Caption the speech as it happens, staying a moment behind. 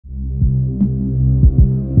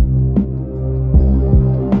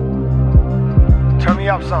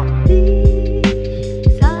Drop something.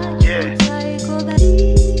 Yeah.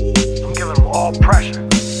 I'm giving them all pressure.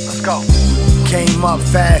 Let's go. Came up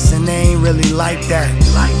fast and they ain't really like that.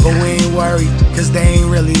 But we ain't worried, cause they ain't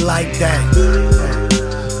really like that.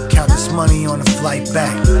 Count this money on the flight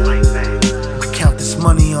back. I count this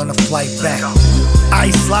money on the flight back.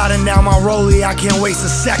 Ice sliding down my rollie, I can't waste a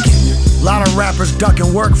second. Lot of rappers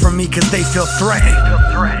ducking work from me cause they feel threatened.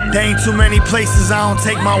 There ain't too many places I don't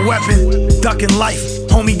take my weapon. Ducking life,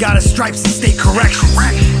 homie got his stripes and state corrections.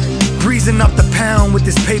 Breezing up the pound with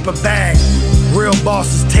this paper bag. Real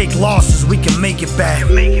bosses take losses, we can make it back.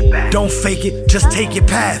 Don't fake it, just take your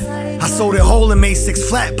path. I sold it whole and made 6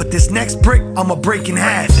 flat, but this next brick, I'ma break in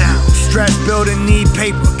half. Stress building, need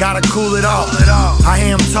paper, gotta cool it off. I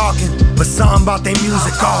hear him talking, but something about they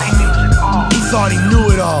music off. He thought he knew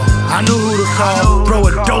it all, I knew who to call. Bro,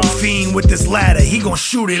 a dope fiend with this ladder, he gon'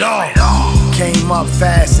 shoot it off. Came up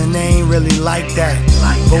fast and they ain't really like that.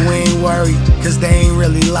 But we ain't worried, cause they ain't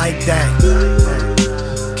really like that.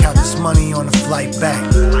 Count this money on the flight back.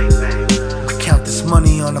 I count this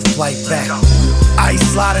money on the flight back. Ice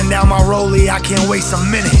sliding down my rollie, I can't waste a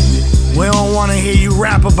minute. We don't wanna hear you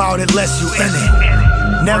rap about it unless you in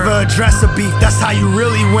it. Never address a beef, that's how you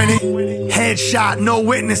really win it. Headshot, no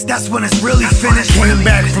witness, that's when it's really finished. Came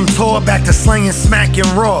back from tour, back to slinging, smacking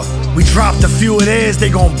raw. We dropped a few of theirs, they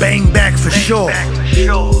gon' bang back for sure.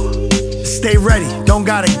 Stay ready, don't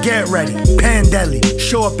gotta get ready. Pandeli,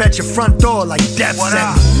 show up at your front door like death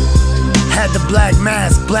sent me. Had the black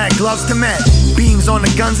mask, black gloves to match. Beams on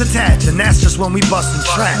the guns attached, and that's just when we bustin'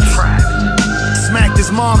 traps. Smacked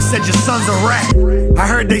his mom, said your son's a rat. I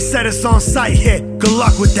heard they said it's on site, yeah, good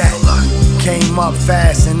luck with that. Came up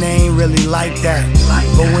fast and they ain't really like that.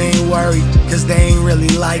 But we ain't worried, cause they ain't really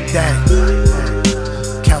like that.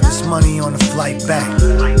 Count this money on the flight back.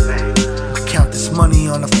 I count this money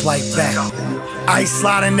on the flight back. Ice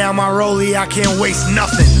sliding down my rollie, I can't waste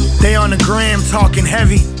nothing. They on the gram talking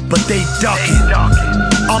heavy, but they ducking.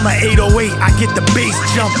 I'm a 808, I get the bass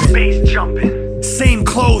jumping. Same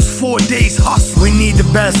clothes, 4 days hustle. We need the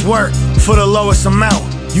best work for the lowest amount.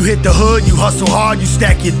 You hit the hood, you hustle hard, you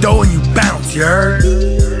stack your dough and you bounce, you heard?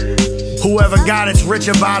 Whoever got it's rich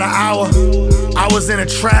about an hour. I was in a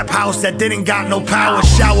trap house that didn't got no power.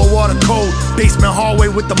 Shower water cold, basement hallway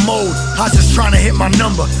with the mold. I was just trying to hit my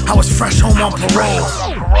number, I was fresh home on parole.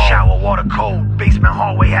 Shower water cold, basement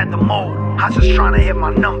hallway had the mold. I was just trying to hit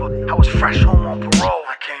my number, I was fresh home on parole.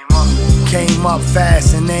 Came up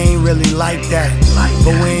fast and they ain't really like that.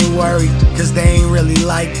 But we ain't worried, cause they ain't really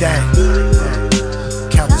like that.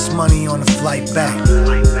 Count this money on the flight back.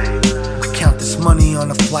 I count this money on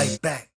the flight back.